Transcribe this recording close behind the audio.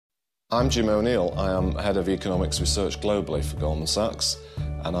I'm Jim O'Neill. I am Head of Economics Research globally for Goldman Sachs,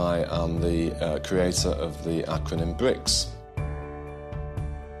 and I am the creator of the acronym BRICs.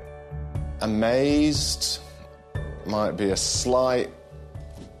 Amazed might be a slight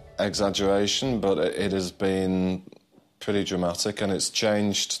exaggeration, but it has been pretty dramatic, and it's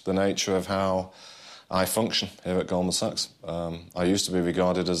changed the nature of how I function here at Goldman Sachs. I used to be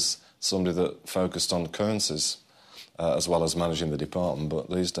regarded as somebody that focused on currencies as well as managing the department, but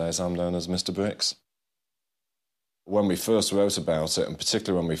these days I'm known as Mr. BRICs. When we first wrote about it, and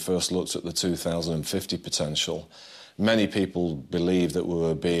particularly when we first looked at the 2050 potential, many people believed that we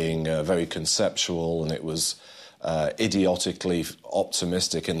were being very conceptual, and it was idiotically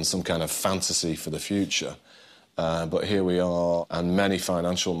optimistic in some kind of fantasy for the future. But here we are, and many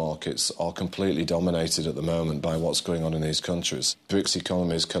financial markets are completely dominated at the moment by what's going on in these countries. BRICS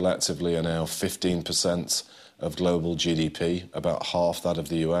economies collectively are now 15% of global GDP, about half that of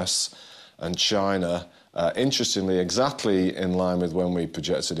the US, and China, interestingly, exactly in line with when we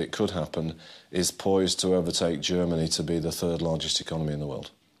projected it could happen, is poised to overtake Germany to be the third largest economy in the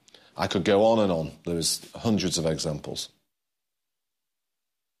world. I could go on and on. There's hundreds of examples.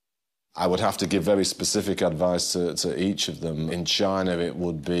 I would have to give very specific advice to each of them. In China, it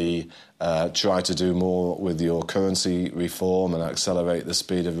would be try to do more with your currency reform and accelerate the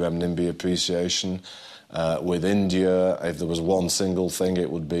speed of renminbi appreciation. With India, if there was one single thing,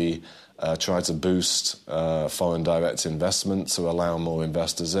 it would be try to boost foreign direct investment to allow more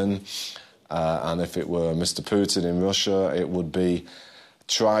investors in. And if it were Mr. Putin in Russia, it would be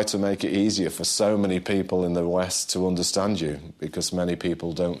try to make it easier for so many people in the West to understand you, because many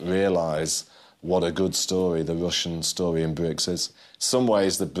people don't realise what a good story the Russian story in BRICS is. In some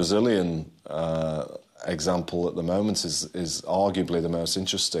ways, the Brazilian example at the moment is arguably the most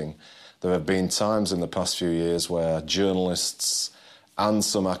interesting. There have been times in the past few years where journalists and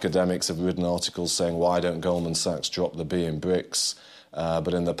some academics have written articles saying, why don't Goldman Sachs drop the B in BRICs?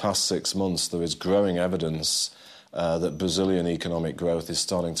 But in the past 6 months, there is growing evidence that Brazilian economic growth is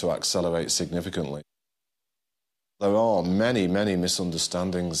starting to accelerate significantly. There are many, many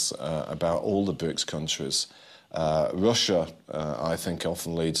misunderstandings about all the BRICS countries. Russia, I think,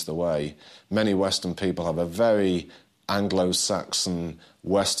 often leads the way. Many Western people have a very Anglo-Saxon,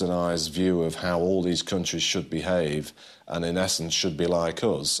 westernised view of how all these countries should behave and, in essence, should be like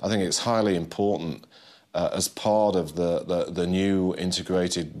us. I think it's highly important as part of the new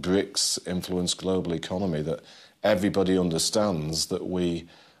integrated BRICS-influenced global economy that everybody understands that we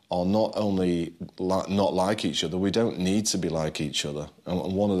are not only not like each other, we don't need to be like each other.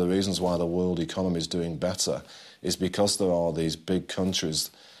 And one of the reasons why the world economy is doing better is because there are these big countries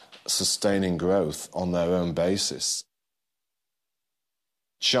sustaining growth on their own basis.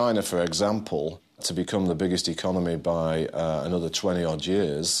 China, for example, to become the biggest economy by another 20-odd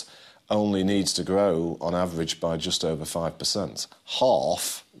years, only needs to grow on average by just over 5%,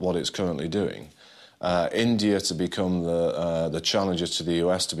 half what it's currently doing. India to become the challenger to the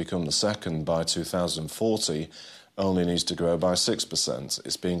US, to become the second by 2040, only needs to grow by 6%.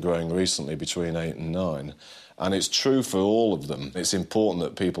 It's been growing recently between 8 and 9. And it's true for all of them. It's important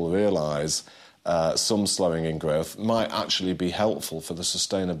that people realise some slowing in growth might actually be helpful for the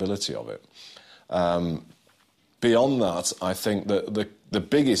sustainability of it. Beyond that, I think that the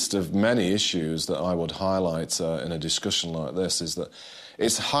biggest of many issues that I would highlight in a discussion like this is that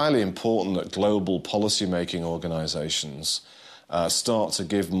it's highly important that global policy-making organisations start to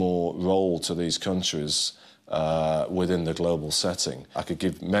give more role to these countries within the global setting. I could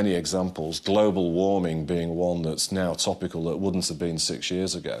give many examples, global warming being one that's now topical that wouldn't have been 6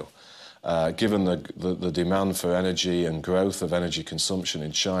 years ago. Given the demand for energy and growth of energy consumption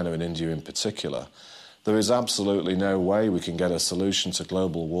in China and India in particular, there is absolutely no way we can get a solution to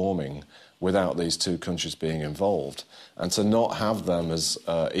global warming without these two countries being involved. And to not have them as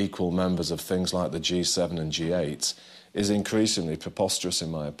equal members of things like the G7 and G8 is increasingly preposterous,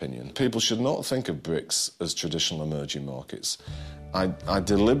 in my opinion. People should not think of BRICS as traditional emerging markets. I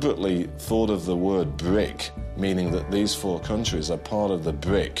deliberately thought of the word BRIC, meaning that these four countries are part of the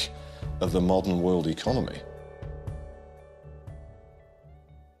BRIC of the modern world economy.